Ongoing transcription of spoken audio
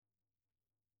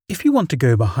If you want to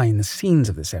go behind the scenes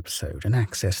of this episode and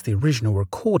access the original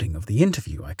recording of the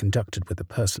interview I conducted with the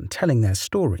person telling their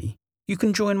story, you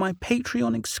can join my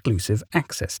Patreon-exclusive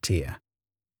access tier.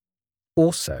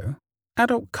 Also,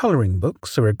 adult colouring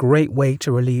books are a great way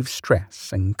to relieve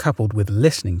stress, and coupled with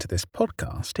listening to this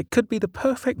podcast, it could be the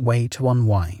perfect way to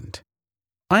unwind.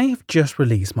 I have just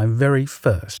released my very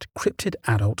first cryptid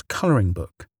adult colouring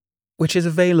book, which is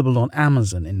available on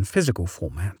Amazon in physical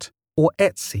format or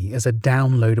Etsy as a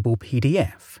downloadable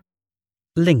PDF.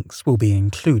 Links will be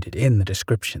included in the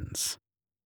descriptions.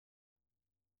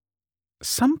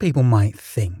 Some people might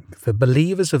think that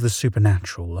believers of the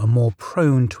supernatural are more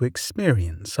prone to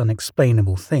experience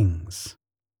unexplainable things,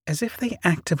 as if they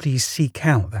actively seek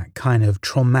out that kind of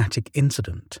traumatic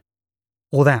incident,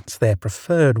 or that's their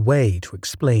preferred way to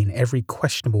explain every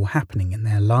questionable happening in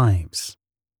their lives.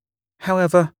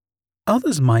 However,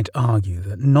 others might argue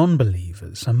that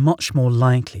non-believers are much more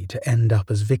likely to end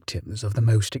up as victims of the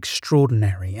most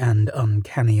extraordinary and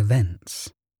uncanny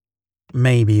events.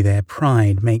 Maybe their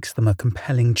pride makes them a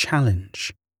compelling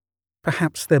challenge.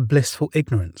 Perhaps their blissful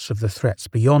ignorance of the threats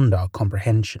beyond our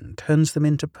comprehension turns them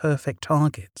into perfect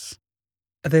targets.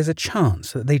 There's a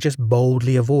chance that they just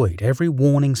boldly avoid every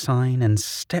warning sign and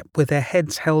step with their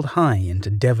heads held high into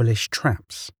devilish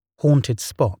traps, haunted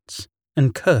spots,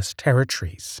 and cursed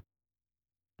territories.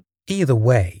 Either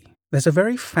way, there's a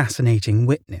very fascinating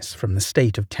witness from the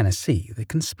state of Tennessee that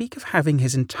can speak of having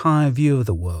his entire view of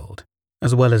the world,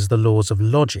 as well as the laws of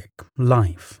logic,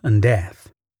 life, and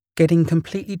death, getting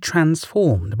completely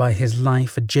transformed by his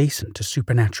life adjacent to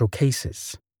supernatural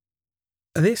cases.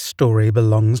 This story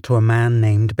belongs to a man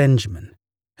named Benjamin,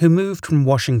 who moved from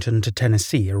Washington to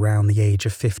Tennessee around the age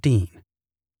of 15.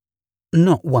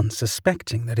 Not once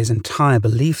suspecting that his entire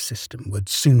belief system would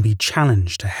soon be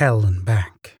challenged to hell and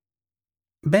back.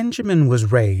 Benjamin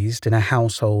was raised in a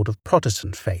household of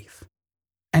Protestant faith,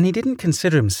 and he didn't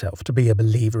consider himself to be a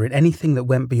believer in anything that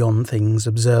went beyond things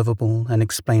observable and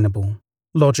explainable,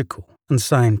 logical and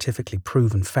scientifically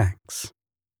proven facts.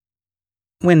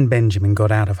 When Benjamin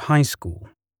got out of high school,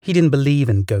 he didn't believe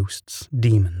in ghosts,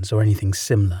 demons, or anything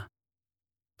similar.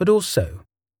 But also,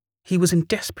 he was in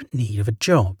desperate need of a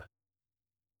job.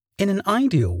 In an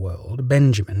ideal world,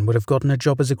 Benjamin would have gotten a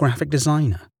job as a graphic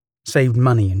designer, saved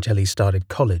money until he started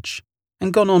college,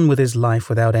 and gone on with his life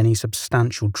without any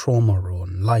substantial trauma or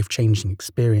life-changing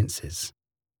experiences.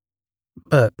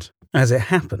 But, as it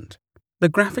happened, the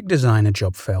graphic designer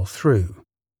job fell through,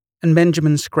 and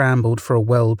Benjamin scrambled for a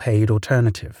well-paid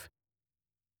alternative.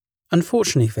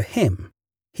 Unfortunately for him,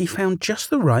 he found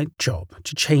just the right job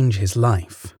to change his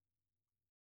life.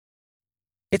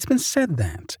 It's been said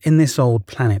that, in this old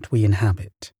planet we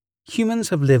inhabit, humans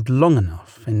have lived long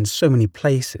enough in so many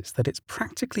places that it's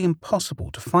practically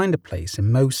impossible to find a place in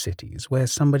most cities where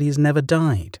somebody has never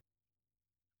died.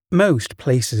 Most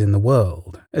places in the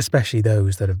world, especially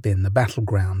those that have been the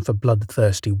battleground for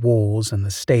bloodthirsty wars and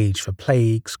the stage for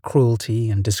plagues, cruelty,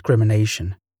 and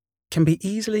discrimination, can be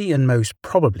easily and most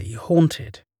probably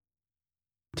haunted.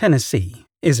 Tennessee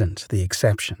isn't the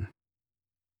exception.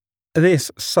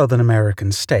 This Southern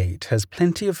American state has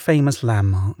plenty of famous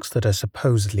landmarks that are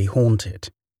supposedly haunted.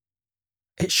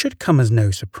 It should come as no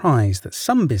surprise that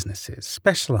some businesses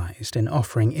specialized in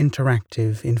offering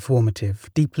interactive, informative,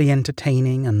 deeply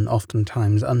entertaining, and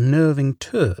oftentimes unnerving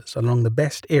tours along the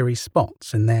best eerie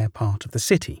spots in their part of the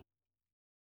city.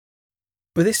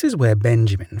 But this is where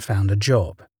Benjamin found a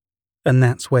job, and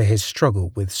that's where his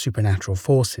struggle with supernatural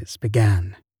forces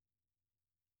began.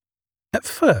 At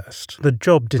first, the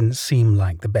job didn't seem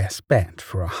like the best bet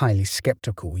for a highly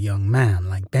skeptical young man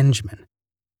like Benjamin.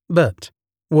 But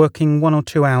working 1 or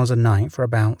 2 hours a night for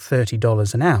about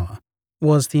 $30 an hour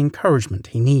was the encouragement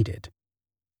he needed.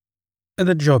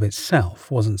 The job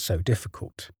itself wasn't so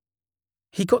difficult.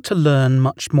 He got to learn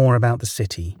much more about the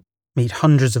city, meet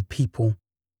hundreds of people,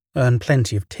 earn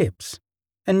plenty of tips,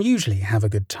 and usually have a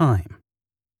good time.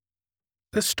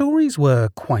 The stories were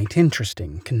quite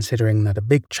interesting, considering that a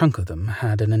big chunk of them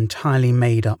had an entirely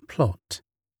made-up plot.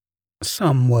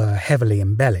 Some were heavily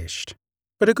embellished,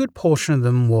 but a good portion of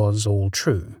them was all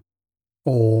true.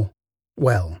 Or,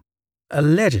 well,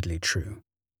 allegedly true,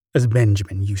 as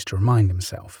Benjamin used to remind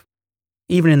himself,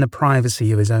 even in the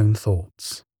privacy of his own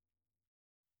thoughts.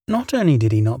 Not only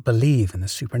did he not believe in the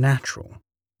supernatural,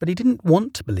 but he didn't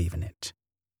want to believe in it.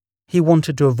 He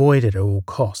wanted to avoid it at all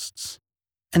costs.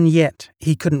 And yet,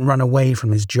 he couldn't run away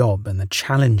from his job and the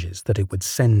challenges that it would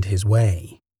send his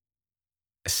way.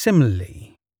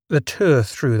 Similarly, the tour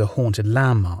through the haunted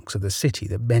landmarks of the city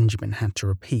that Benjamin had to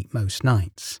repeat most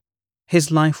nights,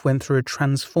 his life went through a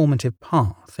transformative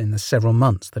path in the several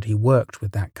months that he worked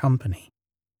with that company.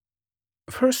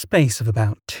 For a space of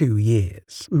about 2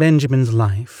 years, Benjamin's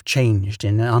life changed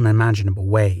in unimaginable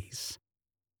ways.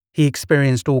 He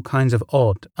experienced all kinds of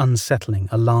odd, unsettling,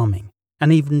 alarming,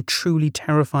 and even truly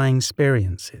terrifying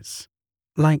experiences,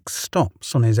 like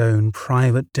stops on his own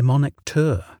private demonic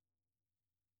tour.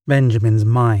 Benjamin's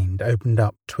mind opened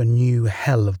up to a new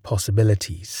hell of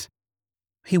possibilities.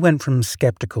 He went from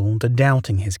skeptical to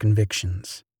doubting his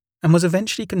convictions, and was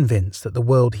eventually convinced that the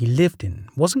world he lived in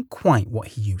wasn't quite what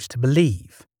he used to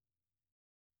believe.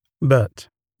 But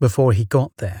before he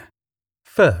got there,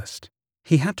 first,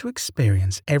 he had to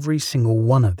experience every single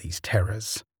one of these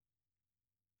terrors.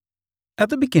 At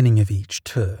the beginning of each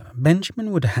tour,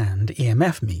 Benjamin would hand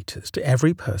EMF meters to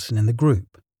every person in the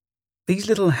group. These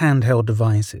little handheld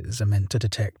devices are meant to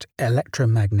detect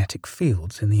electromagnetic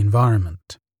fields in the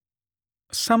environment.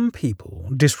 Some people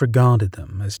disregarded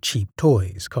them as cheap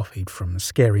toys copied from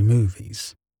scary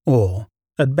movies, or,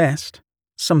 at best,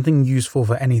 something useful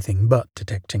for anything but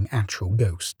detecting actual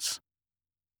ghosts.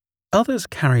 Others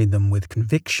carried them with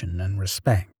conviction and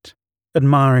respect,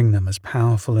 admiring them as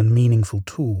powerful and meaningful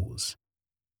tools.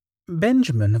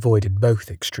 Benjamin avoided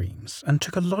both extremes and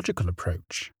took a logical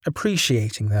approach,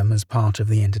 appreciating them as part of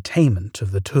the entertainment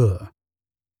of the tour.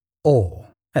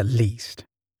 Or, at least,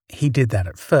 he did that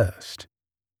at first,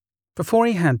 before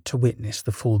he had to witness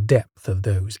the full depth of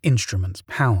those instruments'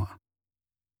 power.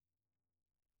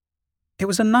 It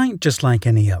was a night just like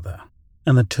any other,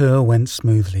 and the tour went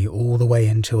smoothly all the way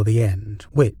until the end,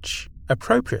 which,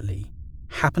 appropriately,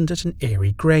 happened at an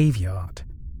eerie graveyard.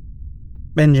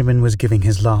 Benjamin was giving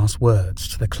his last words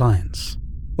to the clients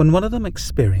when one of them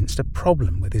experienced a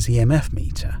problem with his EMF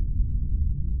meter.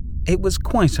 It was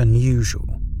quite unusual,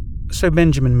 so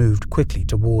Benjamin moved quickly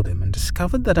toward him and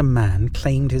discovered that a man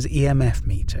claimed his EMF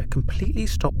meter completely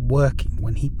stopped working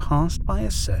when he passed by a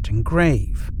certain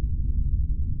grave.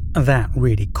 That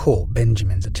really caught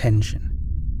Benjamin's attention.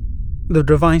 The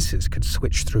devices could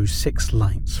switch through 6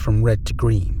 lights from red to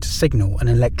green to signal an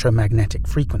electromagnetic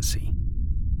frequency,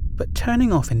 but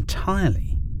turning off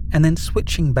entirely and then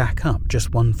switching back up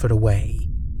just 1 foot away,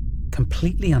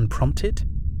 completely unprompted?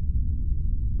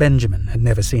 Benjamin had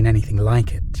never seen anything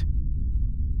like it.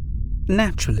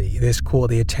 Naturally, this caught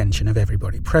the attention of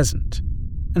everybody present,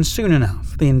 and soon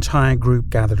enough, the entire group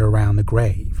gathered around the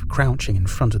grave, crouching in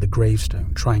front of the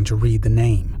gravestone, trying to read the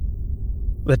name.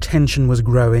 The tension was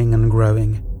growing and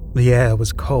growing. The air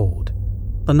was cold.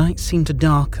 The night seemed to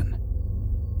darken.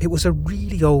 It was a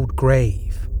really old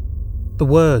grave. The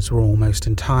words were almost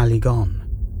entirely gone.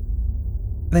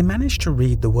 They managed to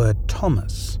read the word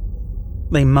Thomas.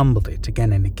 They mumbled it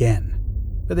again and again,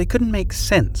 but they couldn't make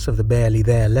sense of the barely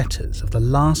there letters of the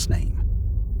last name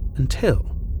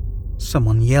until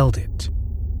someone yelled it.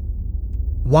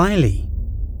 "Wiley!"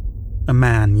 A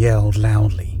man yelled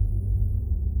loudly.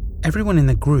 Everyone in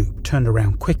the group turned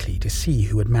around quickly to see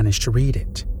who had managed to read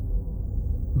it.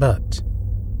 But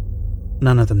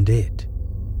none of them did.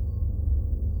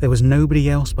 There was nobody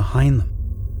else behind them.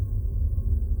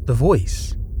 The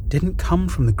voice didn't come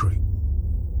from the group.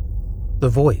 The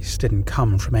voice didn't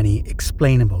come from any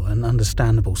explainable and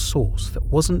understandable source that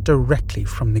wasn't directly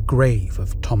from the grave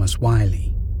of Thomas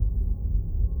Wiley.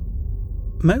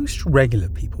 Most regular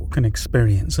people can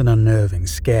experience an unnerving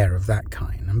scare of that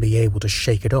kind and be able to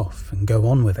shake it off and go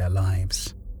on with their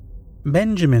lives.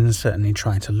 Benjamin certainly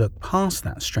tried to look past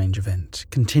that strange event,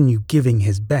 continue giving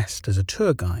his best as a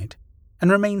tour guide,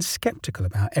 and remain skeptical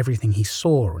about everything he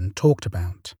saw and talked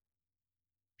about.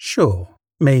 Sure,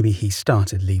 maybe he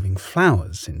started leaving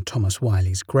flowers in Thomas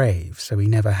Wiley's grave so he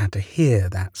never had to hear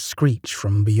that screech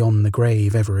from beyond the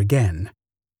grave ever again.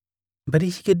 But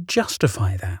he could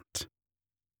justify that.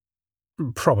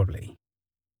 Probably.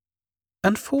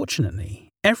 Unfortunately,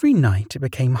 every night it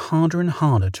became harder and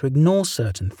harder to ignore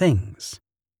certain things,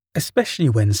 especially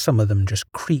when some of them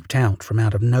just creeped out from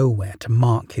out of nowhere to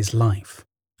mark his life,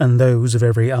 and those of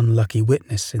every unlucky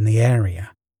witness in the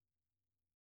area.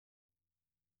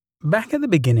 Back at the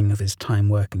beginning of his time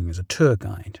working as a tour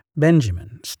guide,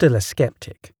 Benjamin, still a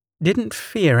skeptic, didn't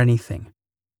fear anything.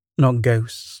 Not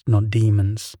ghosts, not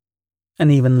demons,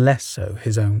 and even less so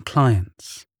his own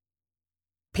clients.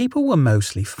 People were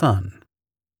mostly fun,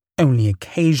 only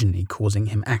occasionally causing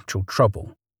him actual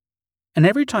trouble, and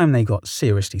every time they got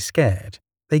seriously scared,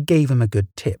 they gave him a good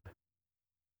tip.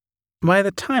 By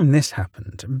the time this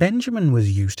happened, Benjamin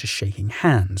was used to shaking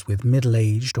hands with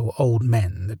middle-aged or old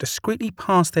men that discreetly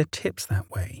passed their tips that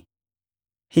way.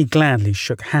 He gladly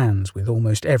shook hands with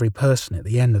almost every person at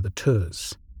the end of the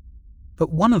tours.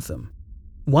 But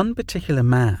one particular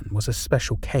man was a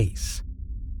special case,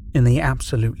 in the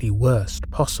absolutely worst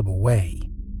possible way.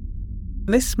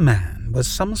 This man was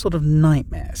some sort of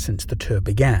nightmare since the tour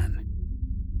began.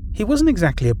 He wasn't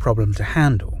exactly a problem to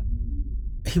handle.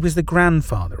 He was the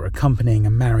grandfather accompanying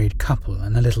a married couple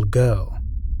and a little girl.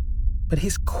 But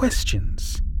his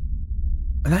questions...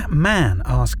 That man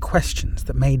asked questions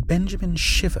that made Benjamin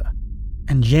shiver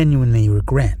and genuinely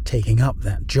regret taking up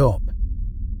that job.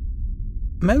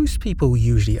 Most people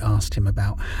usually asked him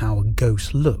about how a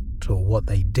ghost looked or what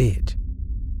they did.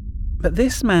 But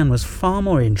this man was far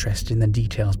more interested in the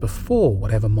details before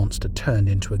whatever monster turned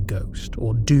into a ghost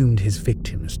or doomed his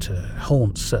victims to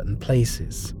haunt certain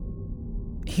places.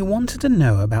 He wanted to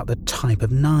know about the type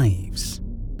of knives,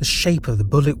 the shape of the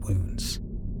bullet wounds,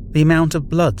 the amount of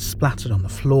blood splattered on the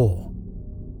floor,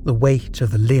 the weight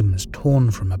of the limbs torn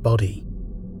from a body,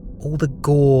 all the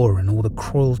gore and all the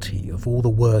cruelty of all the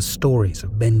worst stories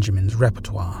of Benjamin's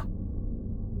repertoire.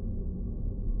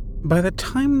 By the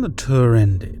time the tour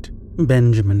ended,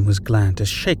 Benjamin was glad to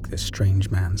shake this strange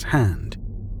man's hand,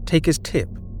 take his tip,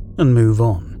 and move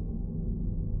on.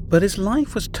 But his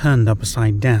life was turned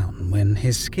upside down when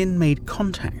his skin made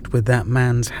contact with that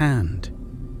man's hand.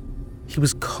 He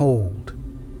was cold.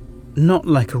 Not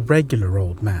like a regular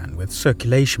old man with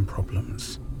circulation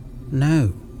problems.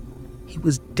 No, he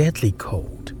was deadly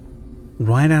cold,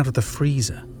 right out of the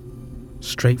freezer,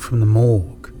 straight from the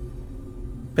morgue.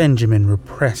 Benjamin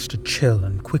repressed a chill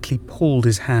and quickly pulled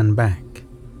his hand back.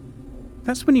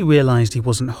 That's when he realized he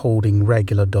wasn't holding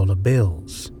regular dollar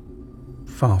bills.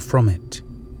 Far from it.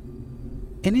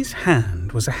 In his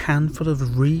hand was a handful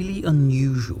of really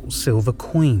unusual silver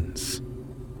coins.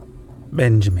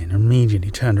 Benjamin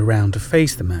immediately turned around to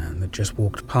face the man that just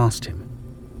walked past him,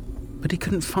 but he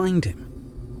couldn't find him.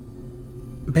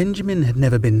 Benjamin had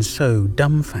never been so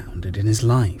dumbfounded in his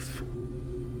life.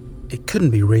 It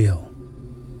couldn't be real.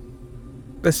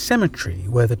 The cemetery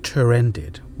where the tour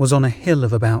ended was on a hill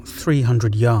of about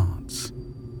 300 yards.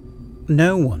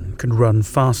 No one could run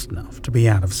fast enough to be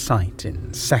out of sight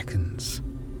in seconds.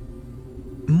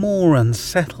 More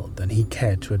unsettled than he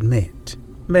cared to admit,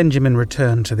 Benjamin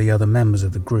returned to the other members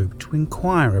of the group to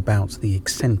inquire about the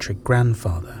eccentric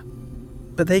grandfather,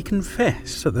 but they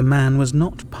confessed that the man was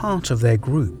not part of their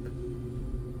group.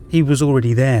 He was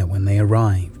already there when they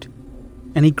arrived,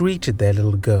 and he greeted their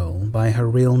little girl by her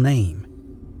real name,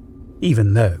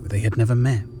 even though they had never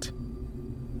met.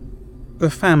 The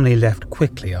family left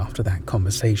quickly after that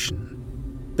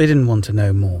conversation. They didn't want to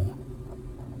know more.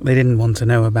 They didn't want to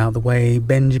know about the way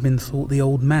Benjamin thought the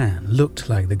old man looked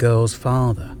like the girl's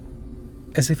father,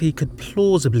 as if he could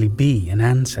plausibly be an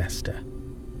ancestor.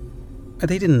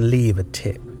 They didn't leave a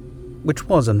tip, which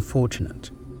was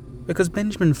unfortunate, because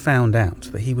Benjamin found out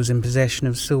that he was in possession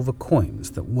of silver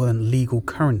coins that weren't legal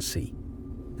currency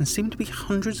and seemed to be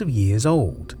hundreds of years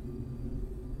old.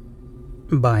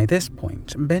 By this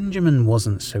point, Benjamin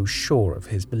wasn't so sure of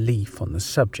his belief on the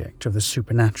subject of the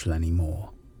supernatural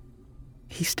anymore.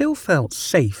 He still felt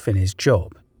safe in his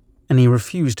job, and he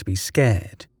refused to be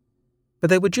scared, but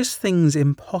there were just things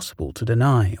impossible to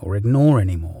deny or ignore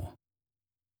anymore.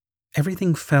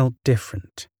 Everything felt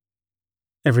different.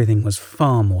 Everything was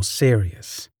far more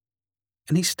serious,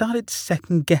 and he started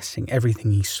second-guessing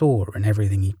everything he saw and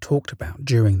everything he talked about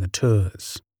during the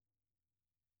tours.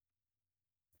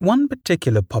 One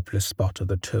particular popular spot of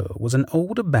the tour was an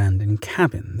old abandoned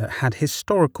cabin that had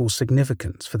historical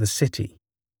significance for the city.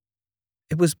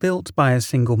 It was built by a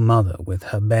single mother with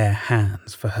her bare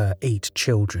hands for her 8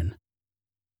 children.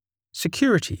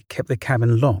 Security kept the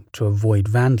cabin locked to avoid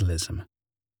vandalism,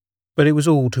 but it was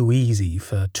all too easy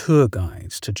for tour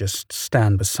guides to just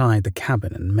stand beside the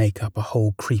cabin and make up a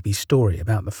whole creepy story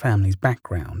about the family's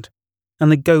background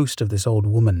and the ghost of this old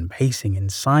woman pacing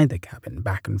inside the cabin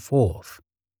back and forth.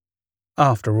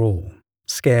 After all,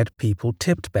 scared people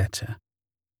tipped better.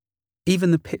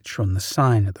 Even the picture on the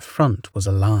sign at the front was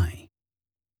a lie.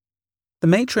 The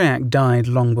matriarch died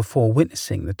long before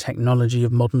witnessing the technology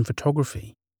of modern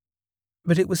photography,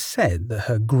 but it was said that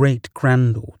her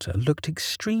great-granddaughter looked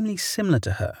extremely similar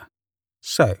to her.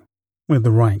 So, with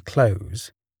the right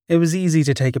clothes, it was easy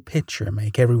to take a picture and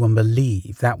make everyone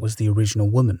believe that was the original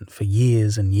woman for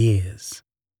years and years.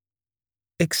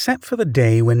 Except for the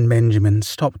day when Benjamin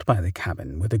stopped by the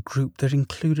cabin with a group that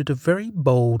included a very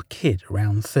bold kid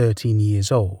around 13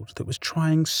 years old that was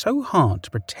trying so hard to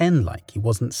pretend like he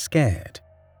wasn't scared.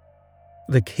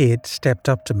 The kid stepped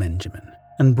up to Benjamin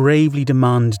and bravely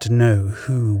demanded to know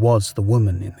who was the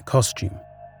woman in the costume.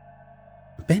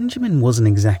 Benjamin wasn't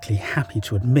exactly happy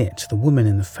to admit the woman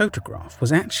in the photograph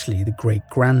was actually the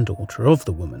great-granddaughter of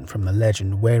the woman from the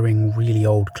legend wearing really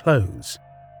old clothes.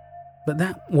 But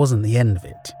that wasn't the end of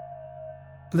it.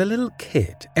 The little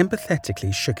kid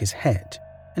empathetically shook his head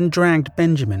and dragged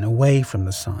Benjamin away from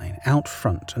the sign out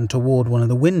front and toward one of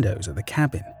the windows of the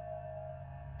cabin.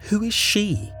 "Who is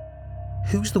she?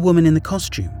 Who's the woman in the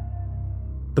costume?"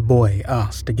 the boy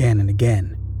asked again and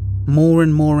again, more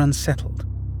and more unsettled,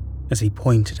 as he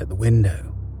pointed at the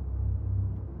window.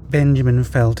 Benjamin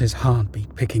felt his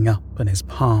heartbeat picking up and his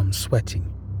palms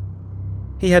sweating.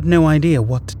 He had no idea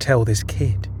what to tell this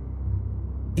kid.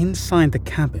 Inside the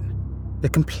cabin, the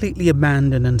completely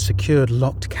abandoned and secured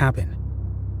locked cabin,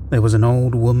 there was an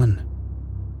old woman.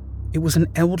 It was an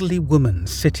elderly woman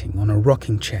sitting on a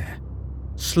rocking chair,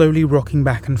 slowly rocking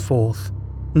back and forth,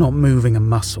 not moving a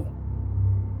muscle.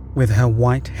 With her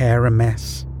white hair a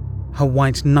mess, her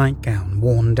white nightgown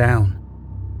worn down,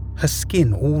 her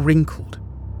skin all wrinkled,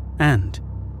 and,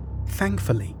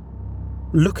 thankfully,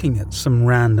 looking at some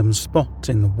random spot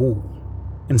in the wall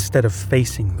instead of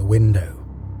facing the window.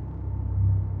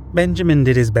 Benjamin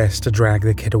did his best to drag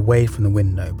the kid away from the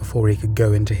window before he could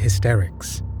go into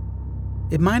hysterics.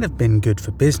 It might have been good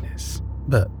for business,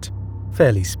 but,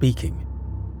 fairly speaking,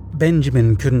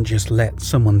 Benjamin couldn't just let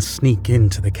someone sneak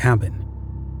into the cabin.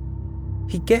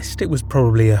 He guessed it was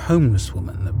probably a homeless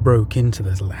woman that broke into the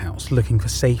little house looking for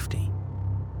safety.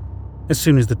 As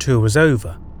soon as the tour was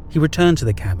over, he returned to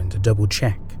the cabin to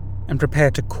double-check and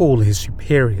prepared to call his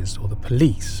superiors or the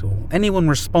police or anyone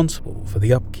responsible for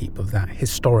the upkeep of that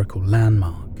historical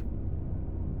landmark.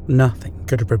 Nothing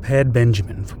could have prepared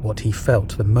Benjamin for what he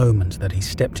felt the moment that he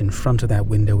stepped in front of that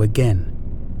window again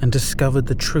and discovered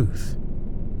the truth.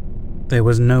 There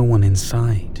was no one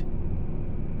inside.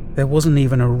 There wasn't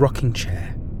even a rocking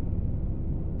chair.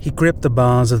 He gripped the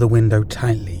bars of the window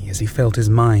tightly as he felt his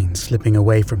mind slipping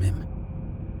away from him.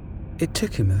 It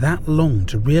took him that long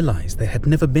to realize there had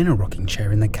never been a rocking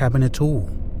chair in the cabin at all.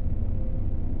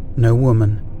 No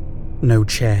woman, no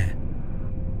chair,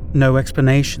 no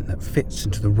explanation that fits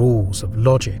into the rules of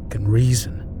logic and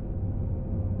reason.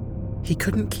 He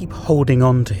couldn't keep holding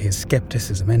on to his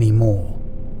skepticism anymore.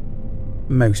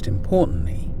 Most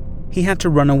importantly, he had to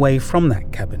run away from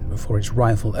that cabin before its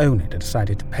rightful owner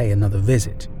decided to pay another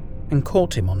visit and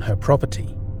caught him on her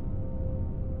property.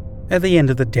 At the end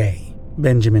of the day,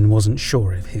 Benjamin wasn't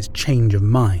sure if his change of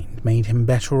mind made him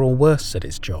better or worse at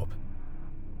his job.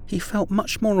 He felt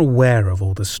much more aware of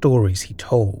all the stories he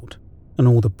told and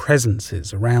all the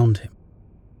presences around him.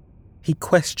 He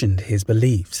questioned his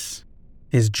beliefs,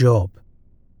 his job,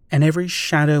 and every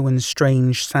shadow and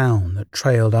strange sound that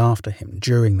trailed after him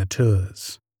during the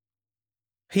tours.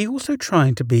 He also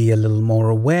tried to be a little more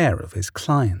aware of his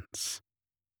clients.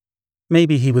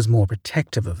 Maybe he was more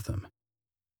protective of them.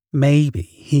 Maybe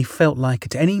he felt like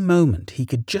at any moment he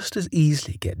could just as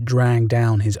easily get dragged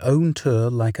down his own tour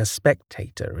like a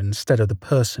spectator instead of the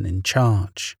person in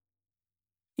charge.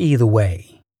 Either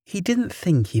way, he didn't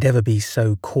think he'd ever be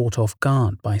so caught off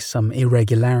guard by some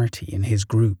irregularity in his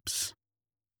groups.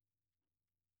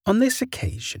 On this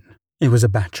occasion, it was a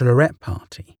bachelorette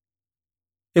party.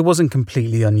 It wasn't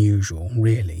completely unusual,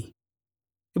 really.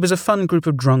 It was a fun group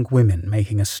of drunk women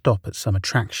making a stop at some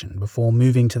attraction before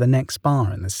moving to the next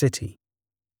bar in the city.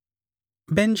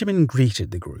 Benjamin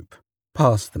greeted the group,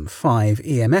 passed them 5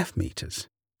 EMF meters,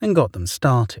 and got them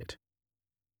started.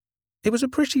 It was a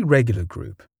pretty regular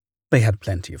group. They had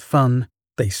plenty of fun,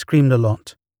 they screamed a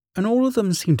lot, and all of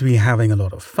them seemed to be having a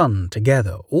lot of fun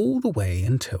together all the way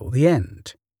until the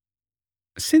end.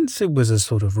 Since it was a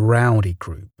sort of rowdy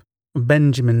group,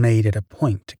 Benjamin made it a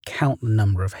point to count the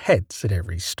number of heads at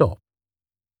every stop,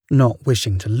 not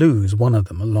wishing to lose one of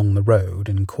them along the road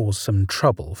and cause some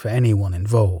trouble for anyone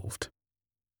involved.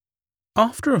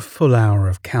 After a full hour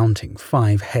of counting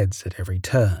 5 heads at every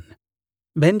turn,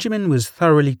 Benjamin was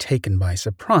thoroughly taken by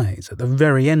surprise at the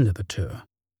very end of the tour,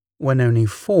 when only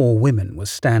 4 women were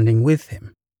standing with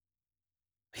him.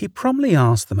 He promptly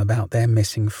asked them about their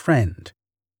missing friend,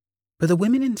 but the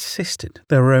women insisted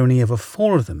there were only ever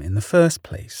 4 of them in the first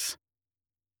place.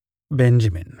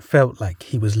 Benjamin felt like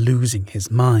he was losing his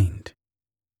mind.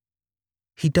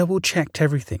 He double-checked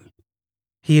everything.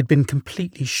 He had been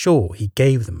completely sure he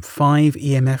gave them 5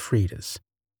 EMF readers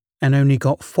and only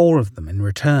got 4 of them in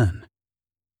return.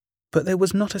 But there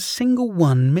was not a single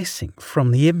one missing from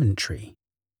the inventory.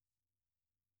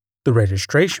 The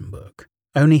registration book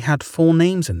only had 4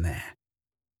 names in there.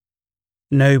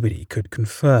 Nobody could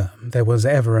confirm there was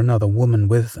ever another woman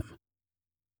with them,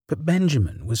 but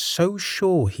Benjamin was so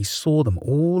sure he saw them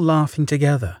all laughing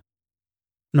together.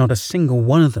 Not a single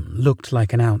one of them looked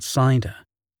like an outsider.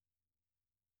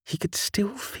 He could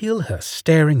still feel her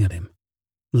staring at him,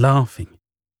 laughing,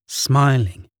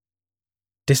 smiling,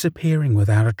 disappearing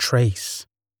without a trace.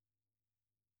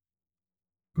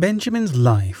 Benjamin's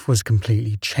life was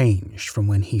completely changed from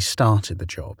when he started the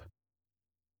job.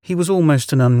 He was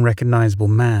almost an unrecognizable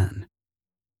man.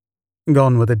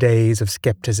 Gone were the days of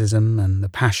skepticism and the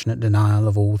passionate denial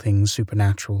of all things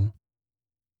supernatural.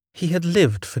 He had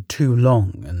lived for too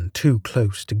long and too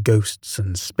close to ghosts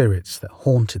and spirits that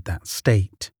haunted that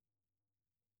state.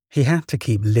 He had to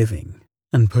keep living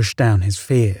and push down his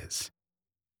fears,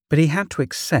 but he had to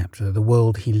accept that the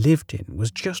world he lived in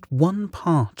was just one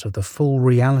part of the full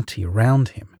reality around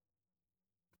him.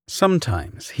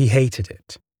 Sometimes he hated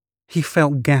it. He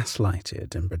felt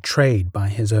gaslighted and betrayed by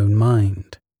his own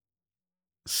mind.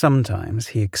 Sometimes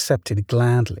he accepted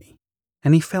gladly,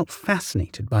 and he felt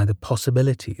fascinated by the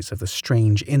possibilities of the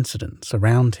strange incidents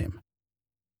around him.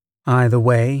 Either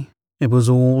way, it was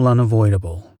all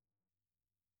unavoidable.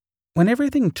 When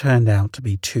everything turned out to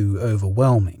be too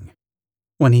overwhelming,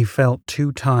 when he felt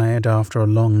too tired after a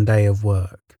long day of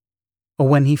work, or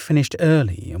when he finished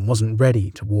early and wasn't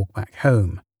ready to walk back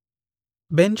home,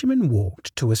 Benjamin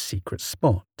walked to a secret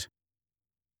spot.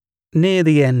 Near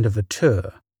the end of the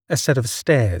tour, a set of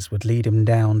stairs would lead him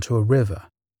down to a river,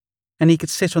 and he could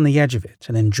sit on the edge of it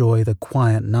and enjoy the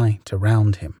quiet night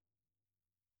around him.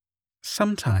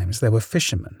 Sometimes there were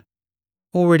fishermen,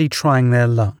 already trying their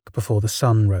luck before the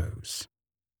sun rose,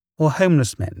 or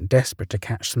homeless men desperate to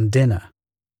catch some dinner.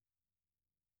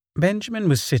 Benjamin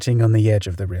was sitting on the edge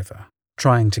of the river,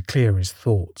 trying to clear his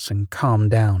thoughts and calm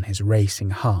down his racing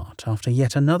heart after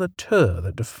yet another tour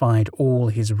that defied all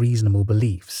his reasonable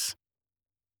beliefs.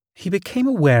 He became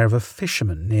aware of a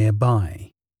fisherman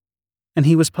nearby, and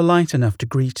he was polite enough to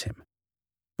greet him,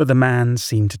 but the man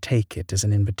seemed to take it as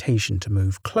an invitation to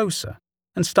move closer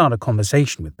and start a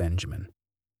conversation with Benjamin.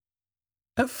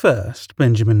 At first,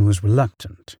 Benjamin was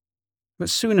reluctant, but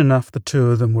soon enough the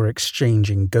two of them were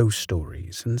exchanging ghost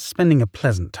stories and spending a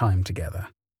pleasant time together.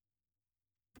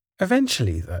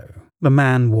 Eventually, though, the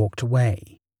man walked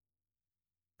away.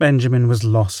 Benjamin was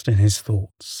lost in his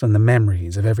thoughts and the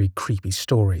memories of every creepy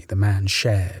story the man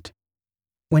shared,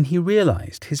 when he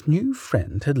realized his new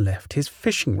friend had left his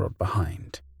fishing rod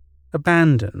behind,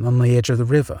 abandoned on the edge of the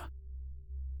river.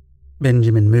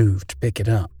 Benjamin moved to pick it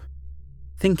up,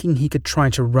 thinking he could try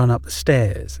to run up the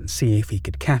stairs and see if he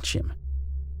could catch him.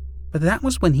 But that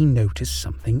was when he noticed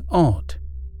something odd.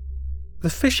 The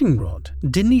fishing rod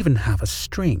didn't even have a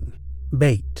string,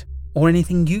 bait, or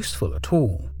anything useful at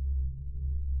all.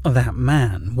 That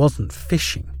man wasn't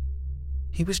fishing.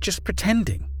 He was just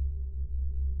pretending.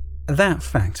 That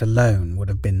fact alone would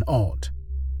have been odd,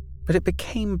 but it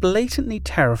became blatantly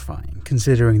terrifying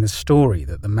considering the story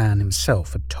that the man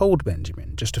himself had told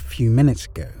Benjamin just a few minutes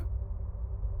ago.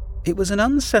 It was an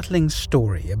unsettling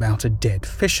story about a dead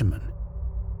fisherman,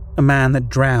 a man that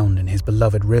drowned in his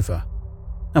beloved river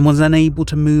and was unable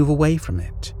to move away from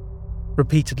it,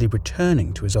 repeatedly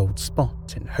returning to his old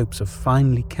spot in hopes of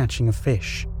finally catching a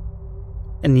fish.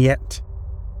 And yet,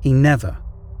 he never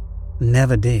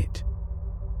did.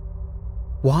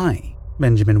 Why?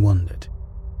 Benjamin wondered.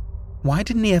 Why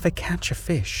didn't he ever catch a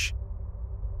fish?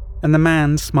 And the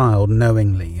man smiled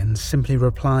knowingly and simply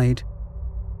replied,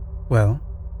 well,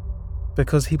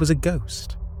 because he was a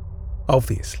ghost,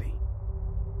 obviously.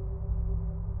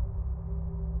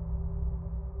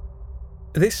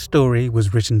 This story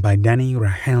was written by Dani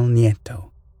Rahel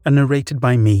Nieto and narrated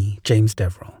by me, James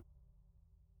Deverell.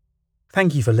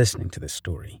 Thank you for listening to this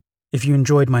story. If you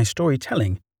enjoyed my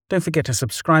storytelling, don't forget to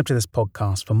subscribe to this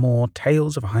podcast for more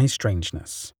tales of high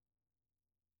strangeness.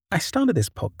 I started this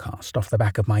podcast off the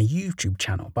back of my YouTube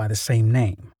channel by the same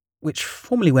name, which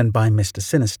formerly went by Mr.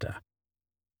 Sinister.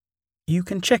 You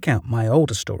can check out my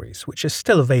older stories, which are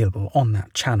still available on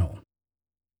that channel.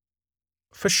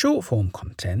 For short-form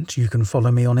content, you can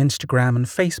follow me on Instagram and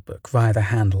Facebook via the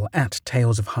handle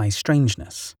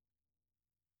 @TalesOfHighStrangeness.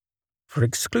 For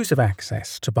exclusive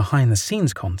access to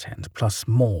behind-the-scenes content plus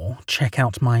more, check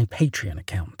out my Patreon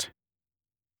account.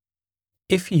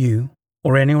 If you,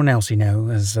 or anyone else you know,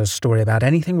 has a story about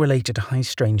anything related to high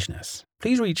strangeness,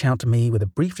 please reach out to me with a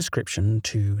brief description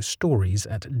to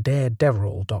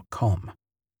stories@daredeverell.com.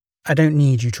 I don't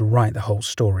need you to write the whole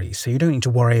story, so you don't need to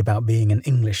worry about being an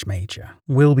English major.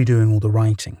 We'll be doing all the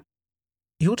writing.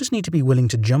 You'll just need to be willing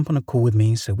to jump on a call with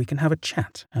me so we can have a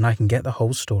chat and I can get the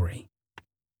whole story.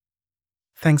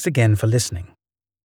 Thanks again for listening.